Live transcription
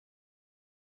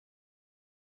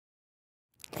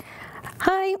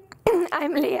Hi,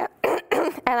 I'm Lia,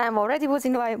 and I'm already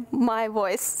losing my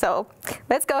voice, so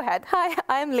let's go ahead. Hi,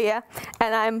 I'm Lia,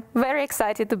 and I'm very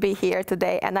excited to be here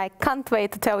today, and I can't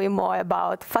wait to tell you more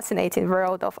about fascinating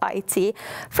world of IT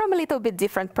from a little bit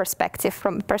different perspective,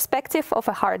 from the perspective of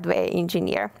a hardware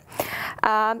engineer.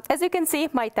 As you can see,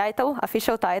 my title,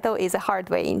 official title, is a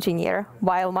hardware engineer,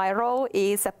 while my role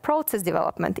is a process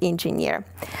development engineer.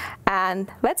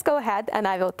 And let's go ahead, and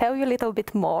I will tell you a little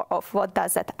bit more of what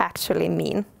does that actually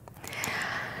mean.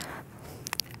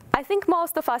 I think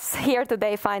most of us here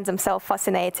today find themselves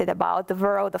fascinated about the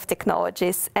world of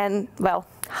technologies, and well,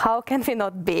 how can we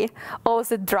not be? All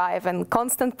the drive and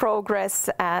constant progress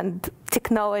and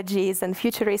technologies and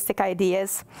futuristic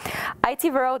ideas.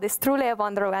 IT world is truly a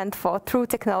wonderland for true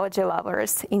technology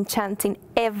lovers, enchanting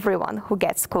everyone who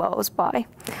gets close by.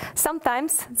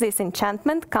 Sometimes this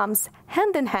enchantment comes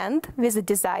hand in hand with the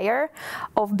desire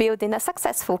of building a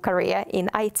successful career in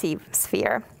IT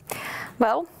sphere.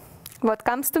 Well, what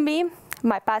comes to me,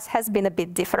 my past has been a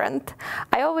bit different.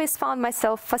 I always found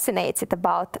myself fascinated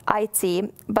about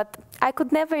IT, but I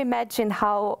could never imagine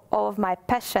how all of my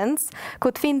passions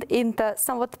could fit into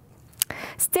somewhat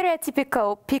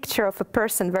stereotypical picture of a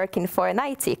person working for an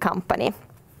IT company.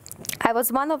 I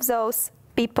was one of those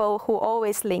people who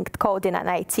always linked coding and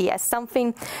IT as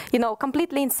something,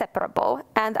 completely inseparable.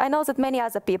 And I know that many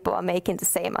other people are making the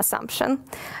same assumption.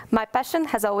 My passion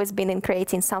has always been in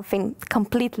creating something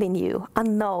completely new,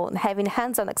 unknown, having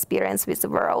hands-on experience with the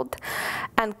world,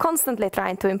 and constantly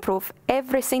trying to improve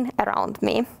everything around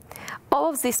me. All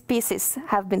of these pieces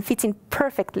have been fitting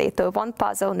perfectly to one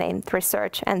puzzle named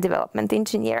research and development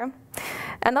engineer.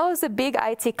 And all of the big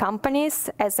IT companies,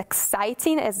 as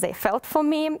exciting as they felt for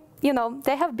me,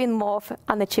 they have been more of an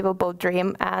unachievable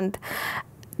dream. And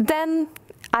then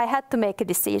I had to make a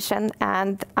decision,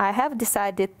 and I have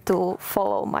decided to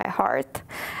follow my heart.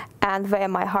 And where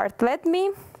my heart led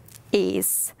me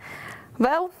is,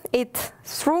 well, it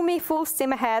threw me full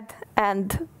steam ahead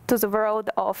and to the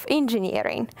world of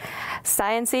engineering.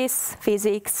 Sciences,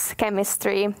 physics,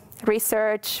 chemistry,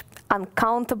 research,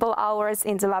 uncountable hours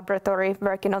in the laboratory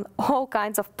working on all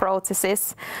kinds of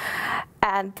processes,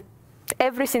 and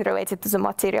everything related to the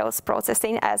materials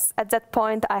processing, as at that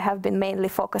point I have been mainly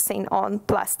focusing on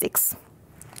plastics.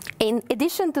 In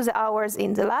addition to the hours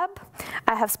in the lab,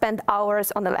 I have spent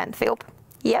hours on the landfill.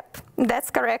 Yep, that's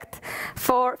correct.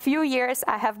 For a few years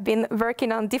I have been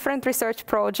working on different research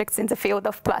projects in the field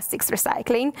of plastics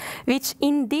recycling, which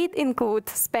indeed include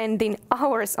spending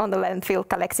hours on the landfill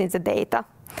collecting the data.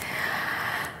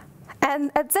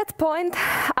 And at that point,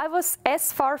 I was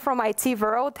as far from IT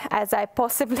world as I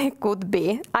possibly could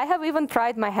be. I have even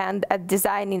tried my hand at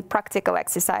designing practical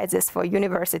exercises for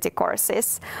university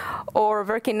courses, or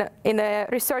working in a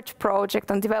research project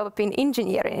on developing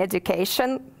engineering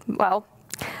education. Well,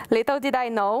 little did I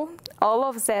know, all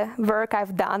of the work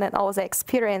I've done and all the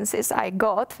experiences I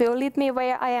got will lead me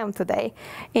where I am today,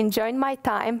 enjoying my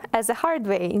time as a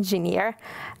hardware engineer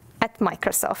at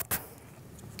Microsoft.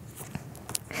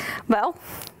 Well,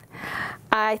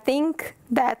 I think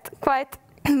that quite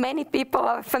many people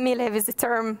are familiar with the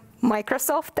term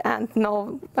Microsoft and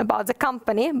know about the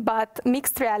company, but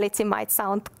mixed reality might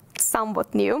sound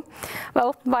somewhat new.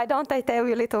 Well, why don't I tell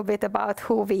you a little bit about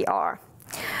who we are?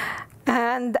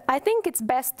 And I think it's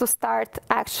best to start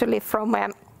actually from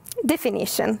a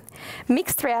definition.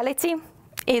 Mixed reality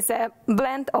is a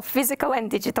blend of physical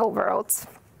and digital worlds.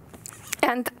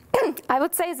 And I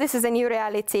would say this is a new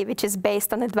reality which is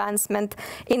based on advancement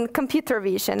in computer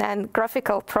vision and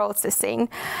graphical processing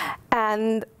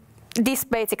and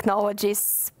display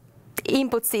technologies,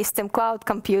 input system, cloud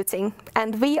computing.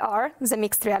 And we are, the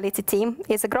mixed reality team,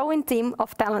 is a growing team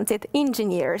of talented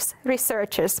engineers,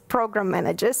 researchers, program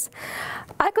managers.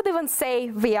 I could even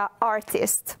say we are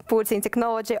artists, putting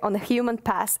technology on a human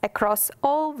path across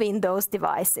all Windows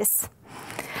devices,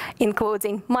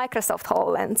 including Microsoft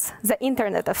HoloLens, the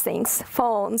Internet of Things,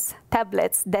 phones,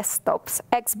 tablets, desktops,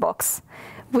 Xbox.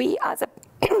 We as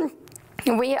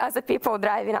a people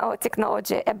driving our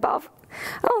technology above.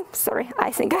 Oh, sorry,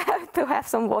 I think I have to have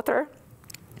some water.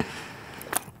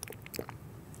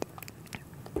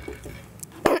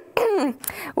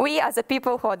 We as a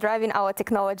people who are driving our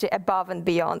technology above and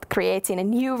beyond, creating a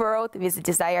new world with a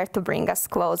desire to bring us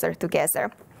closer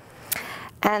together.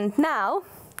 And now,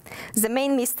 the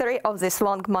main mystery of this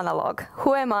long monologue.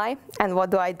 Who am I and what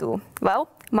do I do? Well,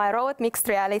 my role at Mixed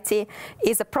Reality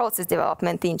is a process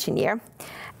development engineer.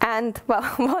 And, well,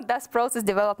 what does process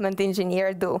development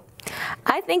engineer do?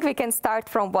 I think we can start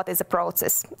from what is a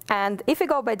process. And if we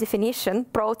go by definition,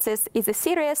 process is a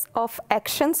series of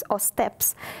actions or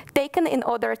steps taken in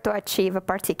order to achieve a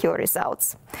particular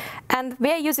results. And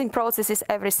we are using processes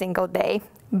every single day.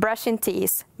 Brushing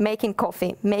teeth, making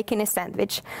coffee, making a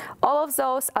sandwich. All of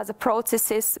those are the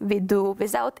processes we do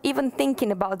without even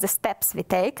thinking about the steps we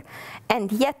take.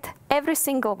 And yet, every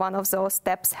single one of those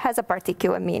steps has a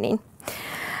particular meaning.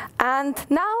 And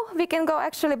now we can go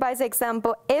actually by the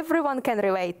example everyone can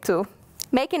relate to.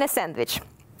 Making a sandwich.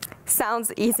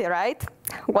 Sounds easy, right?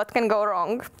 What can go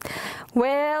wrong?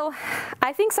 Well,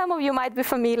 I think some of you might be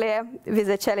familiar with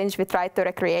the challenge we tried to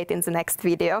recreate in the next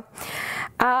video.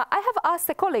 I have asked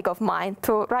a colleague of mine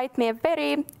to write me a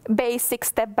very basic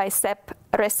step-by-step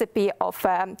recipe of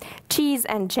cheese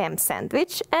and jam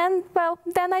sandwich. And, well,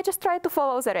 then I just tried to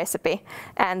follow the recipe.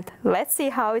 And let's see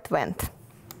how it went.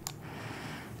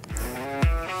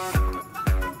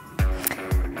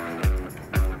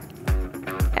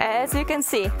 As you can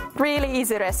see, really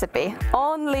easy recipe,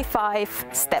 only 5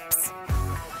 steps.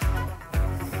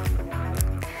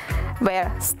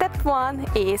 Where step 1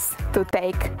 is to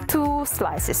take 2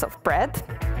 slices of bread.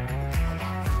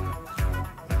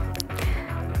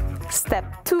 Step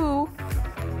 2,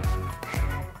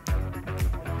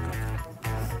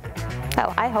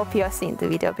 well, I hope you have seen the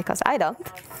video because I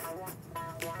don't.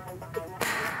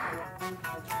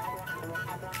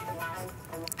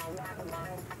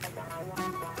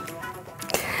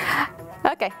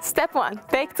 Okay, step 1,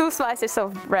 take 2 slices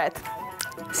of bread.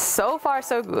 So far,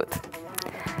 so good.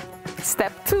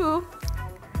 Step 2,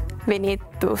 we need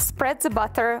to spread the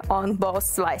butter on both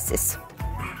slices.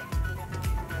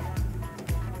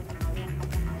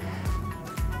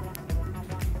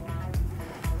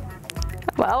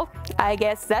 Well, I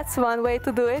guess that's one way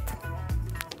to do it.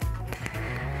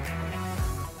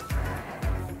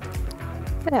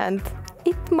 And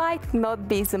it might not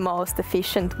be the most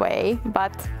efficient way,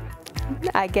 but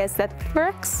I guess that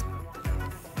works.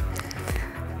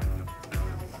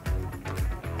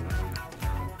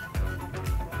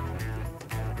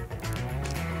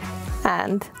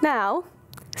 And now,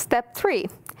 step 3.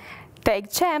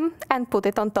 Take jam and put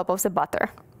it on top of the butter.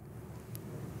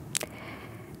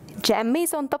 Jam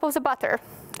is on top of the butter.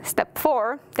 Step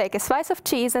 4. Take a slice of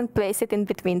cheese and place it in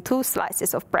between 2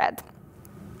 slices of bread.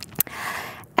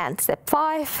 And step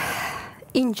 5.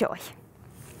 Enjoy.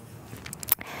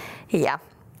 Yeah,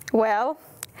 well,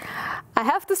 I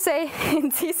have to say, in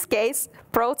this case,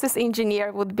 process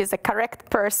engineer would be the correct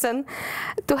person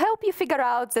to help you figure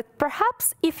out that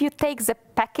perhaps if you take the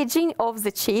packaging of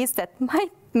the cheese, that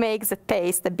might make the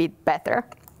taste a bit better.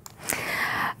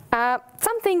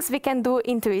 Some things we can do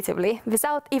intuitively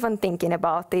without even thinking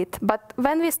about it, but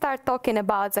when we start talking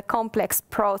about the complex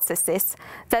processes,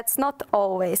 that's not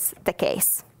always the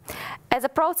case. As a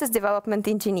process development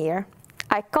engineer,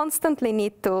 I constantly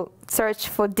need to search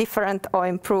for different or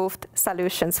improved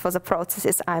solutions for the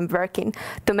processes I'm working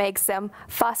to make them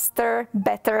faster,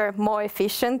 better, more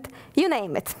efficient, you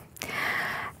name it.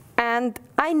 And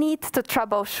I need to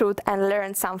troubleshoot and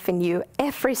learn something new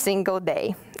every single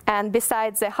day. And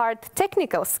besides the hard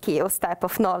technical skills type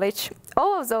of knowledge,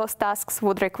 all of those tasks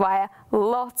would require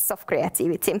lots of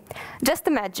creativity. Just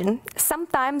imagine,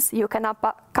 sometimes you can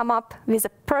come up with a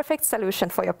perfect solution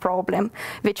for your problem,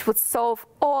 which would solve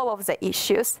all of the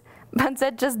issues, but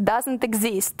that just doesn't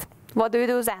exist. What do you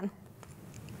do then?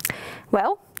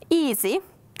 Well, easy,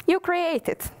 you create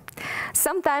it.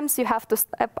 Sometimes you have to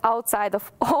step outside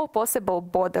of all possible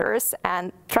borders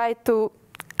and try to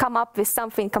come up with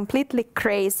something completely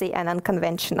crazy and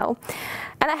unconventional.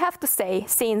 And I have to say,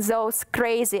 seeing those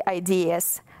crazy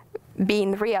ideas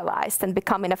being realized and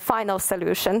becoming a final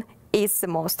solution is the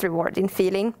most rewarding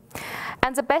feeling.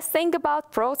 And the best thing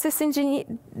about process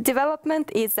engineering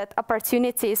development is that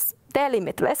opportunities, they're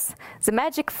limitless. The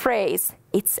magic phrase,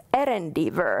 it's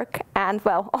R&D work, and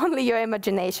well, only your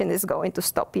imagination is going to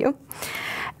stop you.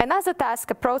 Another task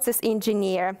a process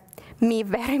engineer, me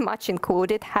very much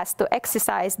included, has to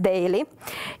exercise daily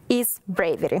is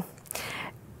bravery.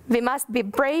 We must be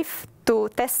brave to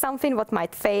test something what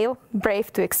might fail,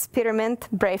 brave to experiment,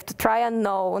 brave to try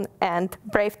unknown, and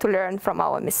brave to learn from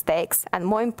our mistakes, and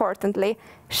more importantly,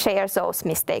 share those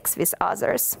mistakes with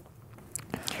others.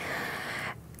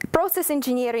 Process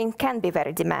engineering can be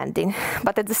very demanding,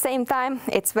 but at the same time,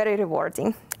 it's very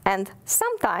rewarding. And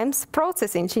sometimes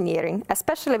process engineering,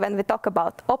 especially when we talk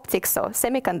about optics or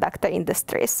semiconductor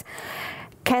industries,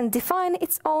 can define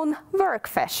its own work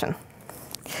fashion.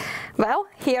 Well,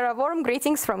 here are warm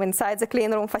greetings from inside the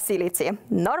clean room facility.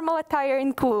 Normal attire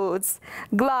includes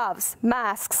gloves,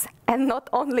 masks, and not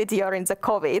only during the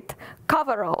COVID,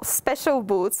 coveralls, special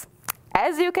boots.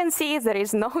 As you can see, there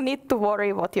is no need to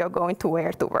worry what you're going to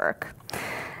wear to work.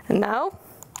 Now,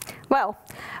 well,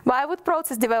 why would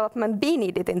process development be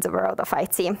needed in the world of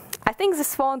IT? I think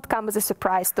this won't come as a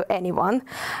surprise to anyone,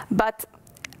 but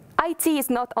IT is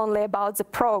not only about the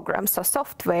programs or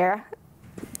software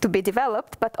to be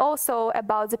developed, but also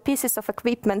about the pieces of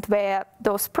equipment where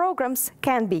those programs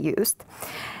can be used.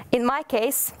 In my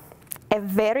case, a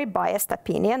very biased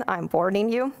opinion, I'm warning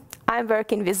you, I'm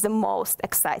working with the most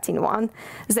exciting one,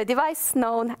 the device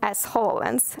known as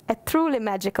HoloLens, a truly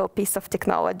magical piece of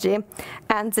technology.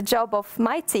 And the job of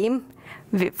my team,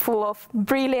 full of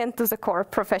brilliant to the core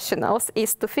professionals,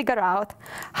 is to figure out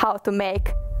how to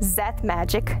make that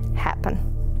magic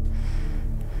happen.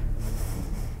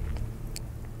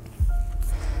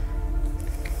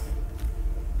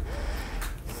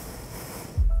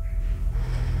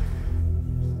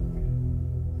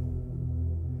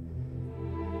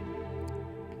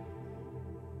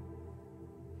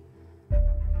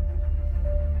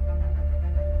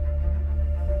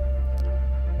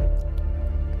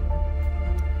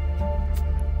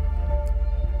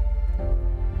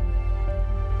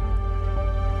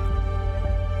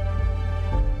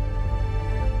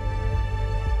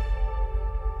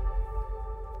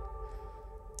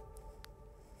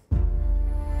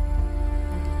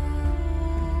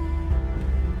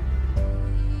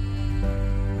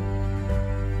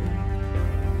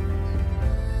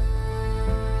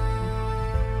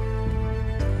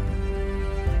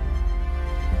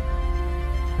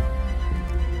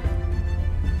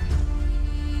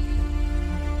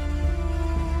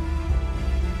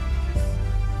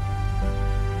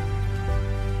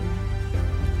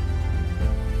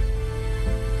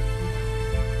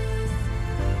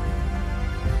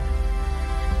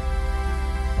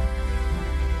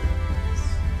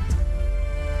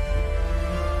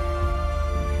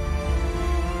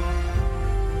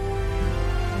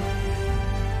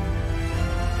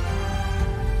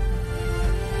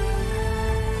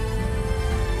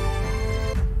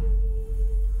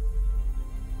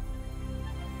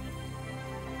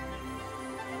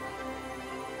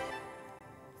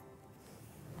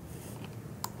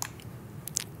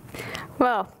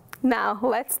 Well, now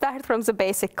let's start from the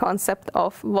basic concept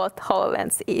of what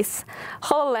HoloLens is.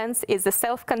 HoloLens is a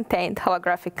self-contained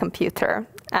holographic computer.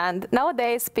 And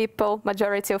nowadays,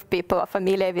 majority of people are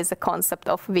familiar with the concept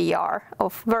of VR,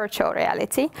 of virtual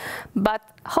reality. But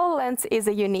HoloLens is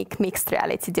a unique mixed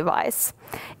reality device.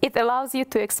 It allows you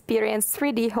to experience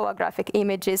 3D holographic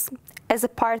images as a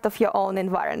part of your own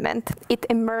environment. It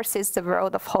immerses the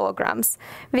world of holograms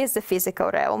with the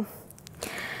physical realm.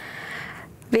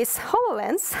 With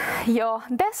HoloLens, your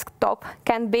desktop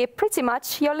can be pretty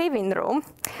much your living room.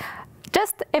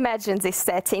 Just imagine this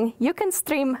setting. You can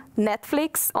stream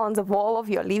Netflix on the wall of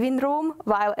your living room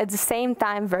while at the same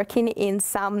time working in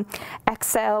some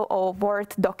Excel or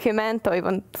Word document or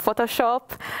even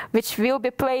Photoshop, which will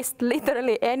be placed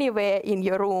literally anywhere in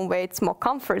your room where it's more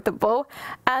comfortable.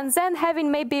 And then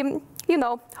having maybe,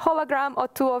 hologram or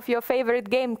two of your favorite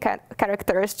game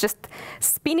characters just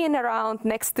spinning around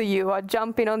next to you or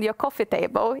jumping on your coffee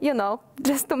table,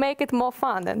 just to make it more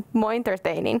fun and more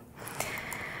entertaining.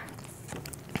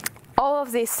 All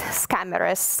of these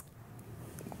scanners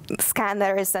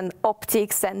and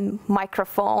optics and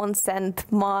microphones and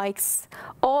mics,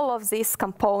 all of these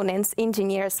components,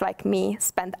 engineers like me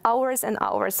spend hours and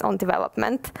hours on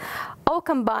development, all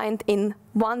combined in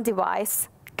one device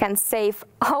can save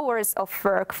hours of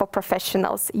work for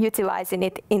professionals utilizing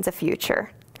it in the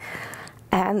future.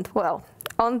 And well,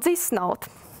 on this note,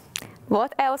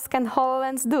 what else can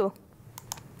HoloLens do?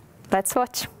 Let's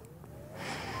watch.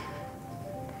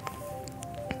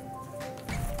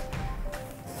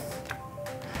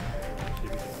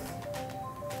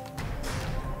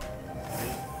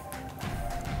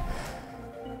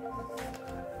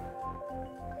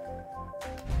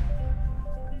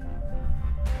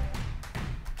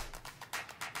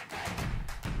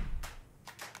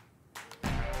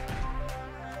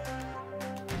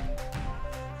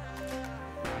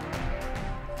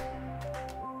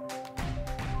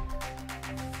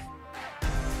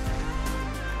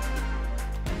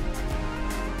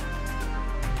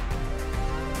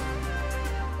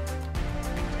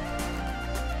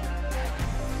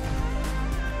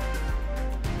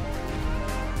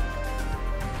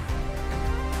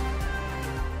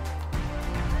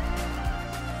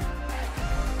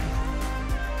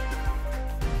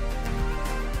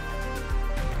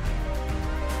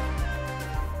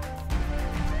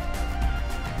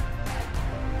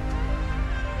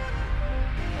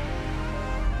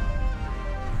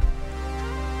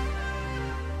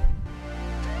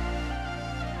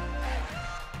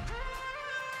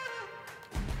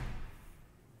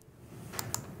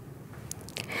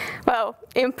 Well,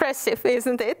 impressive,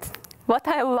 isn't it? What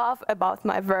I love about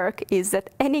my work is that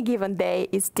any given day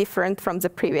is different from the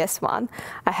previous one.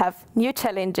 I have new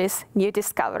challenges, new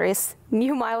discoveries,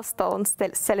 new milestones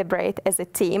to celebrate as a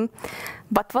team.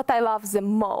 But what I love the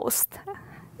most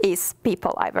is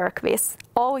people I work with,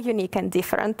 all unique and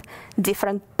different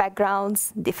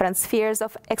backgrounds, different spheres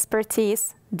of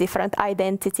expertise, different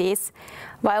identities.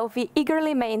 While we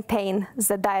eagerly maintain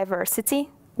the diversity,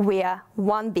 we are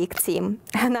one big team,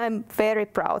 and I'm very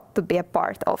proud to be a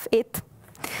part of it.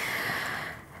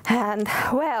 And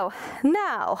well,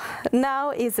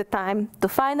 now is the time to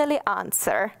finally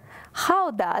answer, how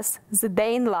does the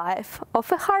day in life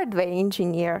of a hardware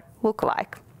engineer look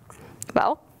like?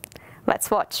 Well, let's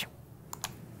watch.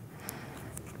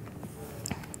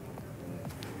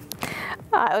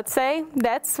 I would say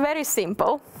that's very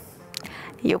simple.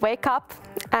 You wake up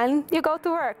and you go to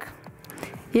work.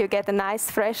 You get a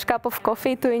nice fresh cup of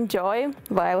coffee to enjoy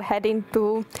while heading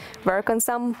to work on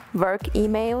some work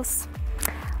emails.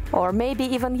 Or maybe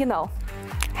even,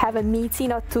 have a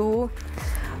meeting or two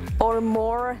or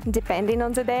more, depending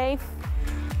on the day.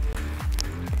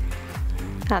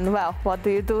 And well, what do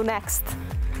you do next?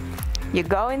 You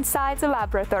go inside the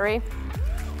laboratory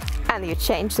and you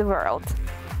change the world.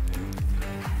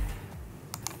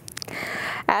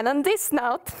 And on this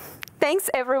note, thanks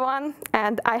everyone,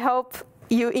 and I hope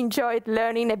you enjoyed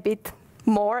learning a bit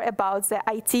more about the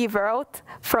IT world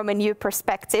from a new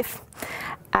perspective.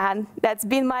 And that's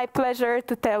been my pleasure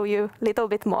to tell you a little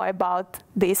bit more about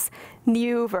this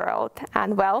new world.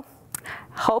 And well,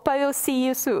 hope I will see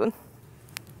you soon.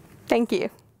 Thank you.